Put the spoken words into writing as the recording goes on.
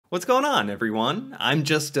What's going on, everyone? I'm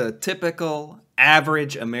just a typical,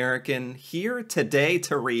 average American here today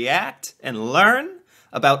to react and learn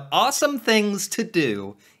about awesome things to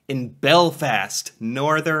do in Belfast,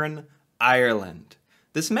 Northern Ireland.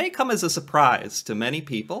 This may come as a surprise to many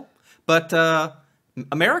people, but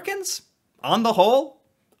Americans, on the whole,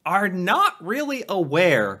 are not really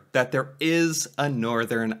aware that there is a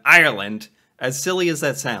Northern Ireland, as silly as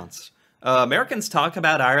that sounds. Americans talk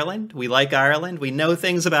about Ireland. We like Ireland. We know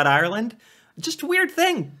things about Ireland. Just a weird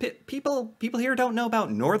thing. People here don't know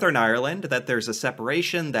about Northern Ireland, that there's a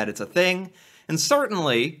separation, that it's a thing. And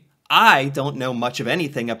certainly, I don't know much of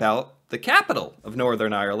anything about the capital of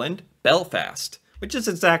Northern Ireland, Belfast, which is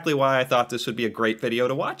exactly why I thought this would be a great video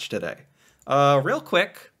to watch today. Real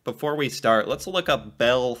quick, before we start, let's look up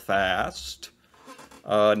Belfast.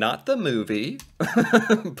 Not the movie,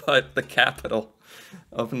 but the capital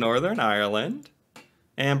of Northern Ireland,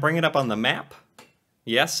 and bring it up on the map.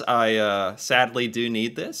 Yes, I sadly do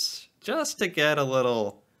need this just to get a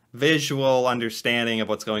little visual understanding of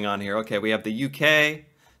what's going on here. Okay, we have the UK,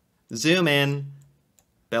 zoom in,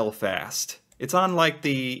 Belfast. It's on like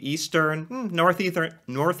the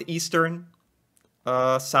northeastern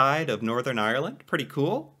side of Northern Ireland. Pretty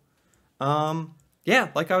cool. Yeah,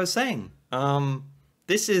 like I was saying,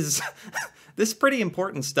 this is this is pretty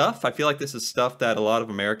important stuff. I feel like this is stuff that a lot of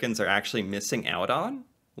Americans are actually missing out on,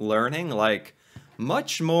 learning like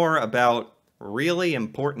much more about really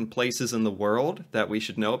important places in the world that we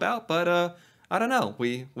should know about. But I don't know.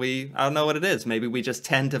 I don't know what it is. Maybe we just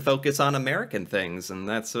tend to focus on American things, and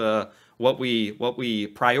that's what we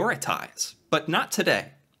prioritize. But not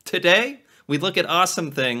today. Today, we look at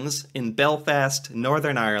awesome things in Belfast,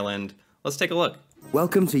 Northern Ireland. Let's take a look.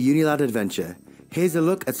 Welcome to Unilad Adventure. Here's a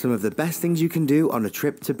look at some of the best things you can do on a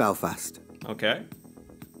trip to Belfast. Okay.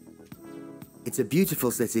 It's a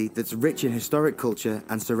beautiful city that's rich in historic culture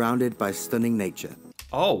and surrounded by stunning nature.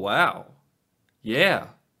 Oh, wow. Yeah.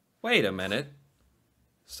 Wait a minute.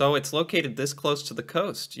 So it's located this close to the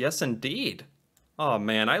coast. Yes, indeed. Oh,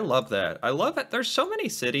 man, I love that. I love it. There's so many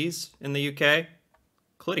cities in the UK,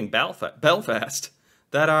 including Belfast,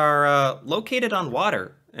 that are located on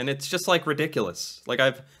water. And it's just like ridiculous. Like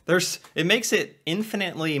it makes it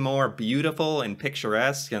infinitely more beautiful and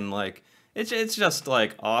picturesque, and like it's just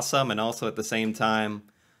like awesome, and also at the same time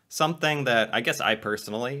something that I guess I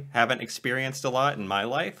personally haven't experienced a lot in my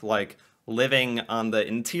life, like living on the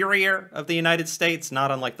interior of the United States, not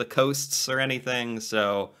on like the coasts or anything.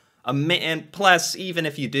 So and plus, even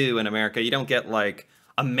if you do in America, you don't get like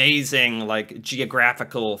amazing like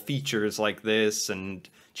geographical features like this, and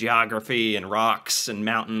geography and rocks and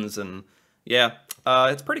mountains, and yeah,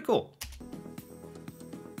 it's pretty cool.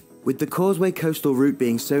 With the Causeway coastal route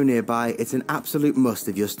being so nearby, it's an absolute must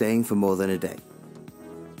if you're staying for more than a day.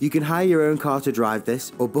 You can hire your own car to drive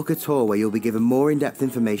this, or book a tour where you'll be given more in-depth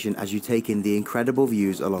information as you take in the incredible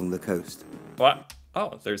views along the coast. What?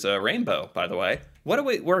 Oh, there's a rainbow, by the way.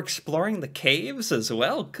 We're exploring the caves as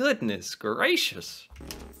well? Goodness gracious.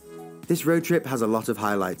 This road trip has a lot of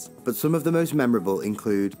highlights, but some of the most memorable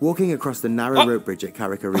include walking across the narrow rope bridge at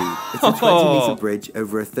Carrick-a-Rede. It's a 20-metre bridge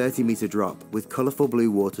over a 30-metre drop with colourful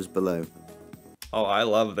blue waters below. Oh, I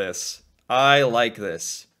love this. I like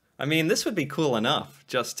this. I mean, this would be cool enough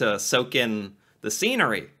just to soak in the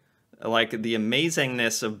scenery, like the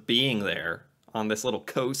amazingness of being there on this little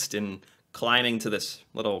coast and climbing to this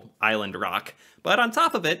little island rock. But on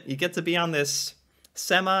top of it, you get to be on this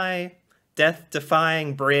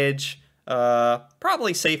semi-death-defying bridge.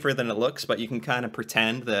 Probably safer than it looks, but you can kind of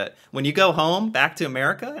pretend that when you go home back to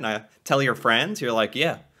America and I tell your friends, you're like,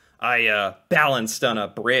 yeah, I balanced on a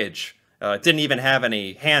bridge. Didn't even have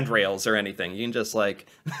any handrails or anything. You can just like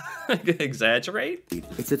exaggerate.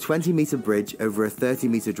 It's a 20-metre bridge over a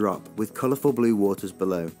 30-metre drop with colourful blue waters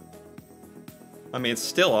below. I mean, it's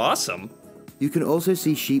still awesome. You can also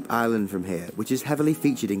see Sheep Island from here, which is heavily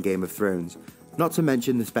featured in Game of Thrones, not to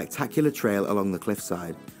mention the spectacular trail along the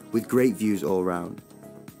cliffside, with great views all round.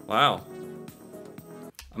 Wow.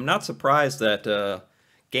 I'm not surprised that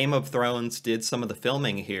Game of Thrones did some of the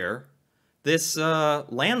filming here. This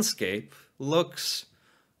landscape looks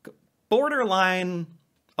borderline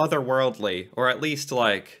otherworldly, or at least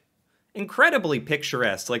like incredibly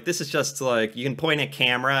picturesque. Like this is just like, you can point a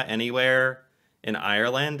camera anywhere in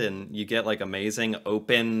Ireland and you get like amazing,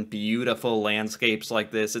 open, beautiful landscapes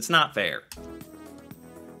like this. It's not fair.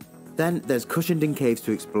 Then there's Cushenden Caves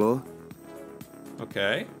to explore.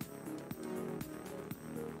 Okay.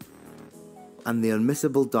 And the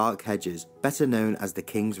unmissable dark hedges, better known as the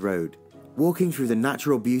King's Road. Walking through the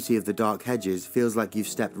natural beauty of the dark hedges feels like you've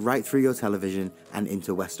stepped right through your television and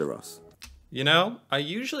into Westeros. You know, I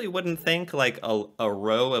usually wouldn't think like a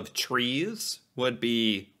row of trees would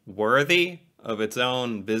be worthy of its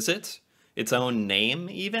own visit, its own name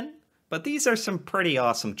even, but these are some pretty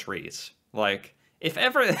awesome trees. Like, if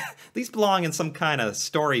ever these belong in some kind of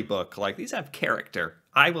storybook, like these have character.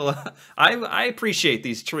 I will, I appreciate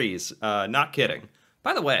these trees. Not kidding.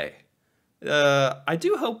 By the way, I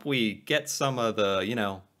do hope we get some of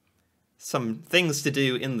the, some things to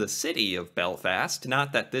do in the city of Belfast.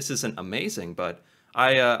 Not that this isn't amazing, but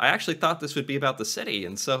I actually thought this would be about the city,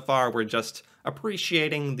 and so far we're just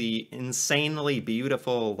appreciating the insanely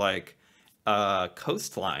beautiful, like,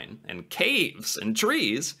 coastline and caves and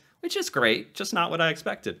trees, which is great, just not what I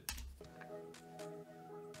expected.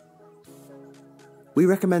 We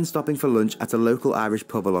recommend stopping for lunch at a local Irish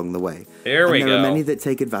pub along the way. There we go. There are many that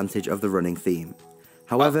take advantage of the running theme.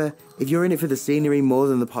 However, if you're in it for the scenery more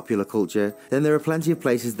than the popular culture, then there are plenty of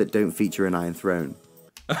places that don't feature an Iron Throne.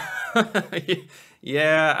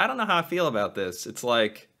 Yeah, I don't know how I feel about this. It's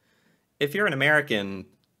like, if you're an American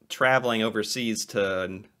traveling overseas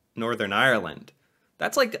to Northern Ireland,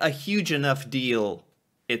 that's like a huge enough deal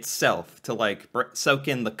itself to like soak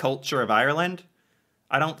in the culture of Ireland.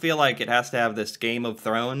 I don't feel like it has to have this Game of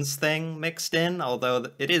Thrones thing mixed in, although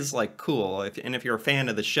it is like cool. And if you're a fan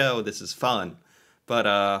of the show, this is fun. But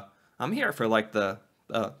I'm here for like the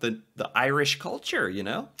Irish culture, you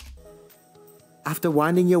know? After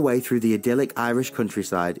winding your way through the idyllic Irish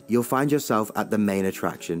countryside, you'll find yourself at the main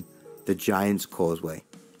attraction, the Giant's Causeway.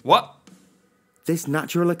 What? This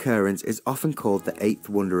natural occurrence is often called the eighth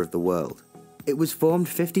wonder of the world. It was formed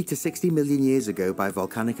 50 to 60 million years ago by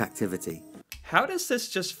volcanic activity. How does this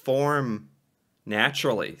just form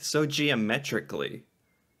naturally, so geometrically?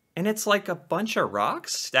 And it's like a bunch of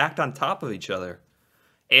rocks stacked on top of each other.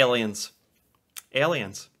 Aliens.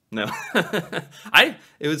 Aliens. No.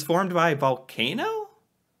 It was formed by a volcano?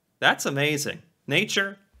 That's amazing.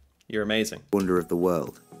 Nature, you're amazing. Wonder of the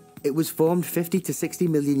world. It was formed 50 to 60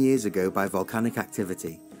 million years ago by volcanic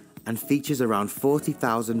activity and features around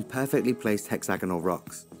 40,000 perfectly placed hexagonal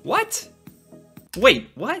rocks. What?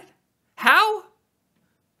 Wait, what? How?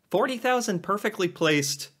 40,000 perfectly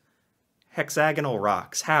placed hexagonal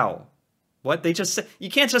rocks. How? What? They just say,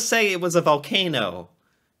 you can't just say it was a volcano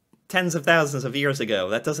tens of thousands of years ago.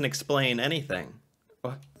 That doesn't explain anything.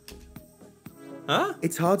 What? Huh?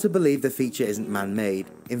 It's hard to believe the feature isn't man-made.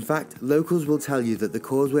 In fact, locals will tell you that the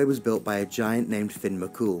causeway was built by a giant named Finn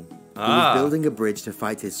McCool, who was building a bridge to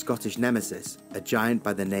fight his Scottish nemesis, a giant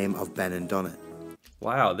by the name of Ben and Donnot.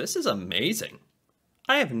 Wow, this is amazing.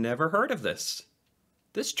 I have never heard of this.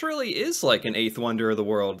 This truly is like an eighth wonder of the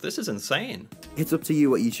world. This is insane. It's up to you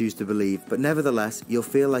what you choose to believe, but nevertheless, you'll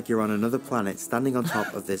feel like you're on another planet standing on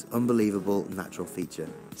top of this unbelievable natural feature.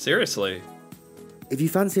 Seriously. If you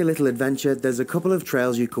fancy a little adventure, there's a couple of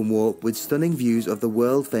trails you can walk with stunning views of the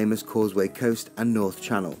world-famous Causeway Coast and North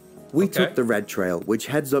Channel. We took the Red Trail, which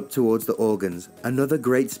heads up towards the Organs, another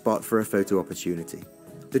great spot for a photo opportunity.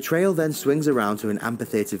 The trail then swings around to an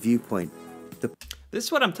amphitheatre viewpoint. This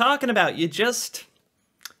is what I'm talking about. You just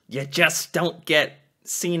don't get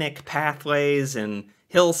scenic pathways and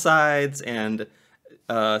hillsides and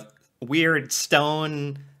weird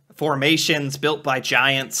stone formations built by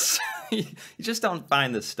giants. You just don't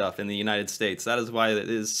find this stuff in the United States. That is why it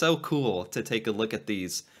is so cool to take a look at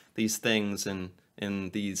these things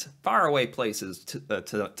in these faraway places,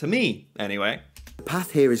 to me, anyway. The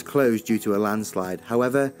path here is closed due to a landslide.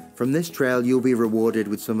 However, from this trail you'll be rewarded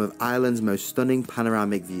with some of Ireland's most stunning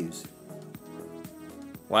panoramic views.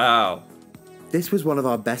 Wow. This was one of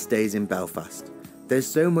our best days in Belfast. There's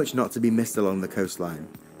so much not to be missed along the coastline.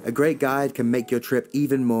 A great guide can make your trip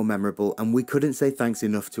even more memorable, and we couldn't say thanks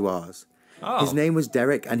enough to ours. His name was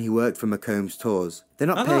Derek and he worked for McCombs Tours. They're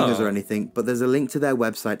not paying us or anything, but there's a link to their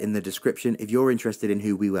website in the description if you're interested in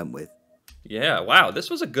who we went with. Yeah, wow, this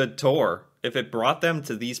was a good tour. If it brought them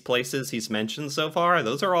to these places he's mentioned so far,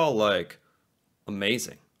 those are all, like,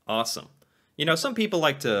 amazing. Awesome. You know, some people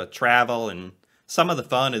like to travel, and some of the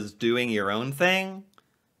fun is doing your own thing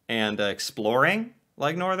and exploring,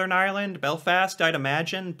 like Northern Ireland, Belfast, I'd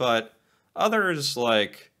imagine, but others,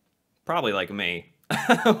 like, probably like me,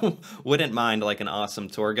 wouldn't mind, like, an awesome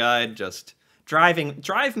tour guide. Just drive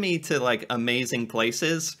me to, like, amazing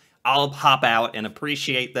places. I'll hop out and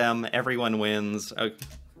appreciate them. Everyone wins.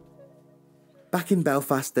 Back in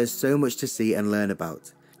Belfast, there's so much to see and learn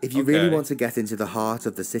about. If you really want to get into the heart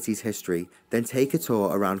of the city's history, then take a tour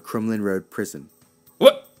around Crumlin Road Prison.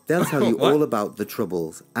 What? They'll tell you all about the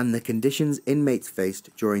troubles and the conditions inmates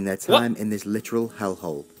faced during their time in this literal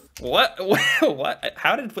hellhole. What? What?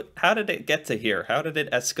 How did it get to here? How did it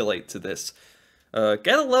escalate to this?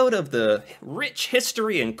 Get a load of the rich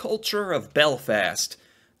history and culture of Belfast.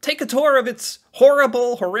 Take a tour of its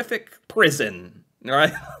horrible, horrific prison.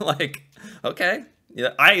 Right? Like, okay.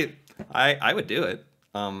 Yeah, I would do it.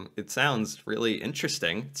 It sounds really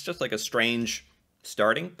interesting. It's just like a strange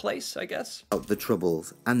starting place, I guess. The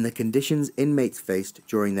troubles and the conditions inmates faced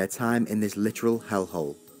during their time in this literal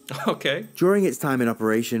hellhole. Okay. During its time in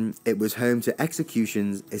operation, it was home to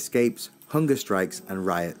executions, escapes, hunger strikes, and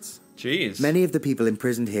riots. Jeez. Many of the people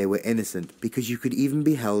imprisoned here were innocent because you could even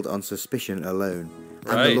be held on suspicion alone.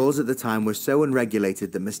 And Right. the laws at the time were so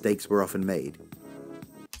unregulated that mistakes were often made.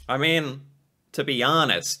 I mean, to be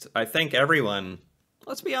honest, I think everyone,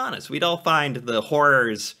 let's be honest, we'd all find the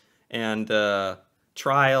horrors and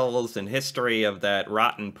trials and history of that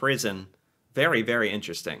rotten prison very, very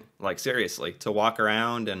interesting. Like, seriously, to walk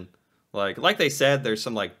around and, like they said, there's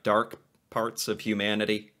some, like, dark parts of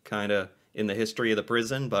humanity kind of in the history of the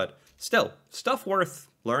prison, but still, stuff worth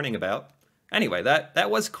learning about. Anyway, that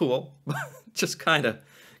was cool. Just kind of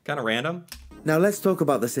random. Now let's talk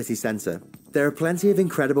about the city centre. There are plenty of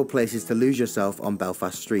incredible places to lose yourself on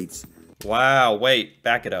Belfast streets. Wow, wait,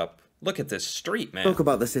 back it up. Look at this street, man. Talk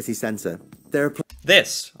about the city centre. There are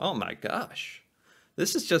This, oh my gosh.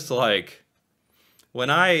 This is just like, when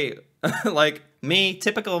I, like, me,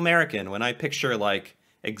 typical American, when I picture, like,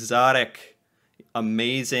 exotic,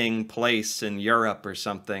 amazing place in Europe or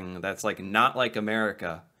something that's, like, not like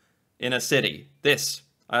America, in a city, this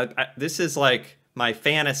is, like, my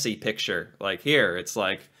fantasy picture. Like, here, it's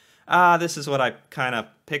like, this is what I kind of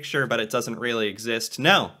picture, but it doesn't really exist.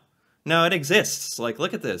 No, it exists. Like,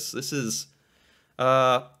 look at this. This is,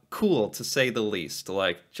 cool, to say the least.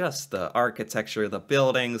 Like, just the architecture, the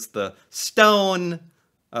buildings, the stone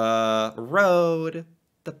road,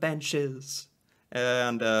 the benches,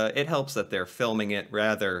 and it helps that they're filming it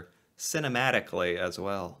rather cinematically as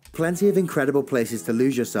well. plenty of incredible places to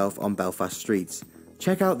lose yourself on Belfast streets.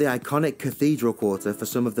 Check out the iconic Cathedral Quarter for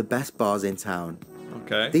some of the best bars in town.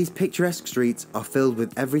 Okay. These picturesque streets are filled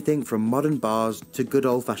with everything from modern bars to good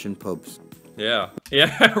old-fashioned pubs. Yeah,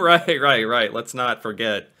 right. Let's not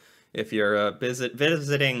forget, if you're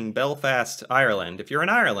visiting Belfast, Ireland, if you're in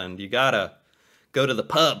Ireland, you gotta go to the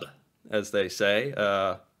pub, as they say.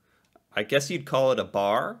 I guess you'd call it a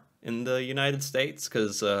bar in the United States,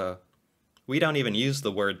 because we don't even use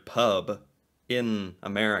the word pub in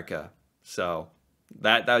America. So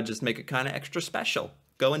that would just make it kind of extra special.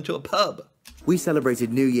 Go into a pub. We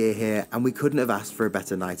celebrated New Year here and we couldn't have asked for a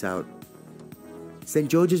better night out. St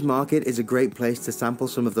George's Market is a great place to sample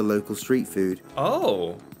some of the local street food.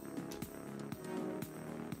 Oh.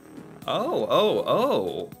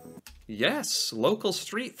 Yes, local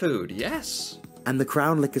street food, yes. And the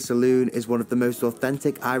Crown Liquor Saloon is one of the most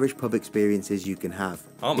authentic Irish pub experiences you can have.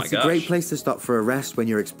 Oh my It's gosh. a great place to stop for a rest when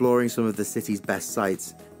you're exploring some of the city's best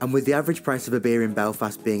sights. And with the average price of a beer in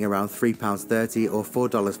Belfast being around £3.30 or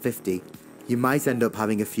 $4.50, you might end up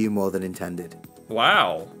having a few more than intended.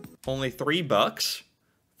 Wow. Only $3?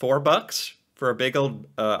 $4 for a big old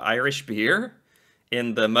Irish beer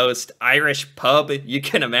in the most Irish pub you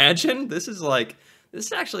can imagine? This is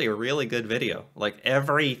actually a really good video. Like,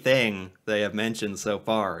 everything they have mentioned so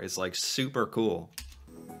far is, like, super cool.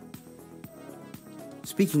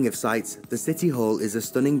 Speaking of sights, the City Hall is a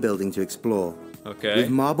stunning building to explore. Okay. With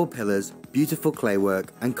marble pillars, beautiful claywork,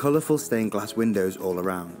 and colourful stained glass windows all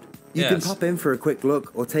around. You can Yes. pop in for a quick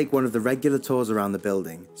look or take one of the regular tours around the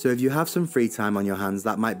building, so if you have some free time on your hands,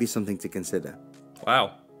 that might be something to consider.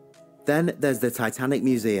 Wow. Then there's the Titanic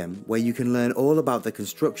Museum, where you can learn all about the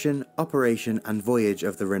construction, operation, and voyage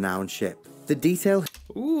of the renowned ship. The detail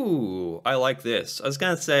Ooh, I like this. I was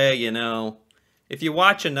gonna say, if you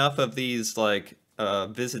watch enough of these, like,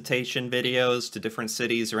 visitation videos to different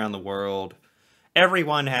cities around the world,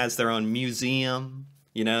 everyone has their own museum.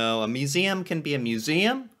 A museum can be a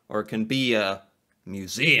museum, or it can be a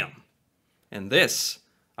museum. And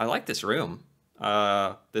I like this room.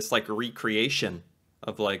 This, like, recreation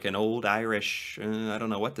of, like, an old Irish, I don't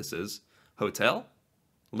know what this is, hotel?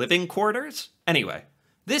 Living quarters? Anyway,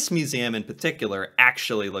 this museum in particular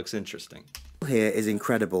actually looks interesting. here is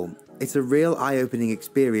incredible. It's a real eye-opening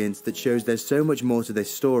experience that shows there's so much more to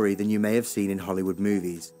this story than you may have seen in Hollywood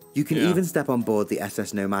movies. You can Yeah. even step on board the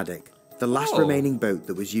SS Nomadic, the last Oh. remaining boat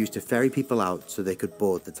that was used to ferry people out so they could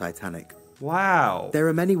board the Titanic. Wow. There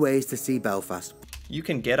are many ways to see Belfast. You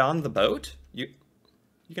can get on the boat?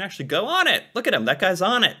 You can actually go on it. Look at him. That guy's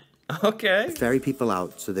on it. Okay. Ferry people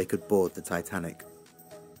out so they could board the Titanic.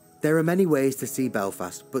 There are many ways to see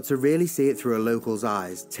Belfast, but to really see it through a local's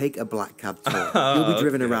eyes, take a black cab tour. You'll be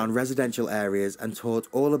driven Okay. around residential areas and taught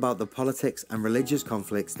all about the politics and religious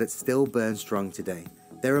conflicts that still burn strong today.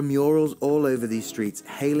 There are murals all over these streets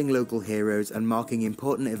hailing local heroes and marking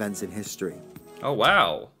important events in history. Oh,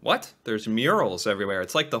 wow. What? There's murals everywhere.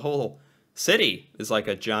 It's like the whole city is like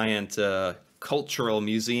a giant cultural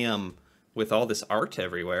museum with all this art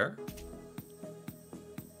everywhere.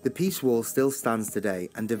 The Peace Wall still stands today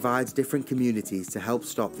and divides different communities to help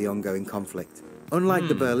stop the ongoing conflict. Unlike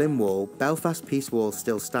the Berlin Wall, Belfast Peace Wall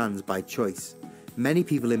still stands by choice. Many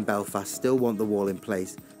people in Belfast still want the wall in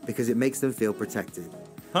place because it makes them feel protected.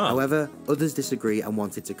 However, others disagree and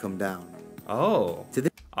want it to come down. Oh.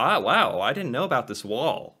 Wow. I didn't know about this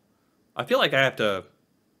wall. I feel like I have to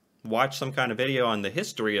watch some kind of video on the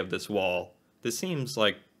history of this wall. This seems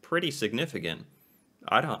like pretty significant.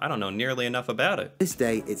 I don't know nearly enough about it. This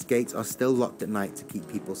day, its gates are still locked at night to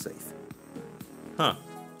keep people safe. Huh.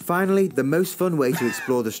 Finally, the most fun way to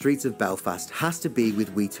explore the streets of Belfast has to be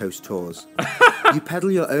with We Toast tours. You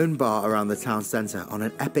pedal your own bar around the town centre on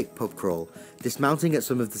an epic pub crawl, dismounting at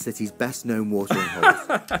some of the city's best-known watering holes.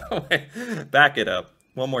 Wait, back it up.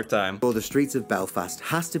 One more time. Or the streets of Belfast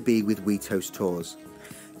has to be with We Toast tours.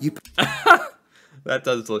 That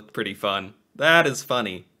does look pretty fun. That is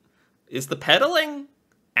funny. Is the pedaling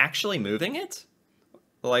actually moving it?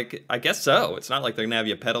 Like, I guess so. It's not like they're gonna have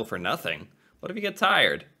you pedal for nothing. What if you get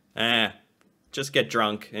tired? Just get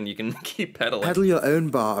drunk and you can keep pedaling. Pedal your own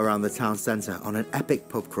bar around the town centre on an epic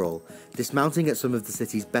pub crawl, dismounting at some of the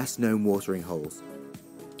city's best-known watering holes.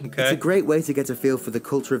 Okay. It's a great way to get a feel for the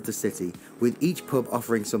culture of the city, with each pub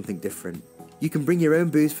offering something different. You can bring your own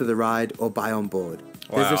booze for the ride or buy on board.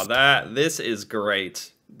 Wow, this is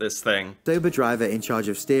great. This thing. Sober driver in charge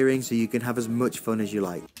of steering, so you can have as much fun as you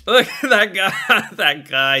like. Look at that guy. That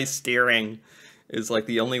guy steering is like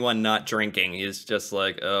the only one not drinking. He's just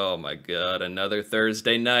like, oh my god, another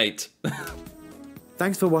Thursday night.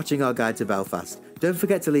 Thanks for watching our guide to Belfast. Don't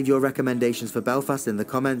forget to leave your recommendations for Belfast in the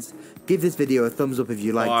comments, give this video a thumbs up if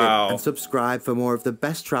you liked it, and subscribe for more of the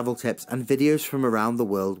best travel tips and videos from around the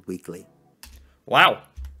world weekly. Wow,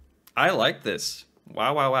 I like this.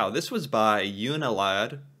 Wow. This was by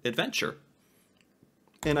Unilad Adventure.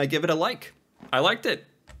 And I give it a like. I liked it.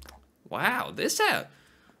 Wow, this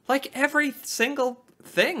like every single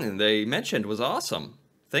thing they mentioned was awesome.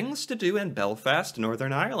 Things to do in Belfast,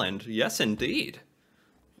 Northern Ireland. Yes, indeed.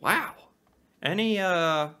 Wow.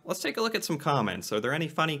 Let's take a look at some comments. Are there any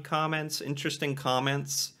funny comments, interesting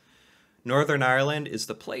comments? Northern Ireland is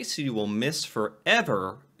the place you will miss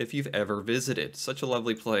forever if you've ever visited. Such a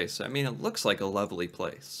lovely place. I mean, it looks like a lovely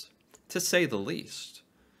place, to say the least.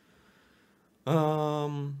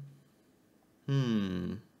 Love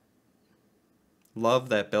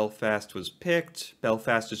that Belfast was picked.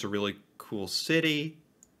 Belfast is a really cool city.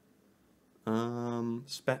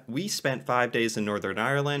 We spent 5 days in Northern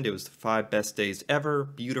Ireland. It was the 5 best days ever.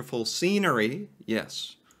 Beautiful scenery.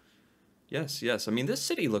 Yes. Yes. I mean, this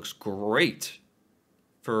city looks great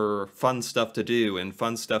for fun stuff to do and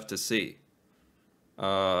fun stuff to see.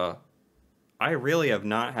 I really have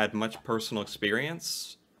not had much personal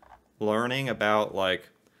experience learning about, like,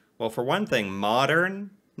 well, for one thing,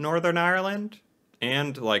 modern Northern Ireland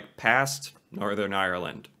and, like, past Northern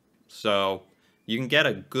Ireland. So you can get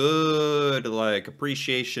a good, like,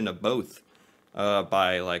 appreciation of both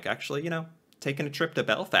by, like, actually, taking a trip to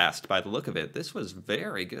Belfast by the look of it. This was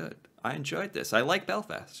very good. I enjoyed this. I like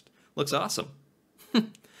Belfast. Looks awesome.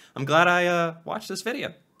 I'm glad I watched this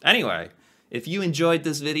video. Anyway, if you enjoyed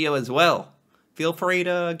this video as well, feel free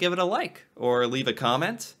to give it a like or leave a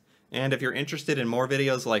comment. And if you're interested in more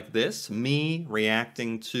videos like this, me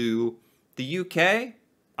reacting to the UK,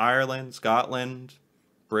 Ireland, Scotland,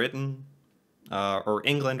 Britain, or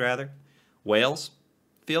England rather, Wales,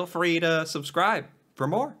 feel free to subscribe for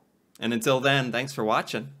more. And until then, thanks for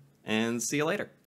watching, and see you later.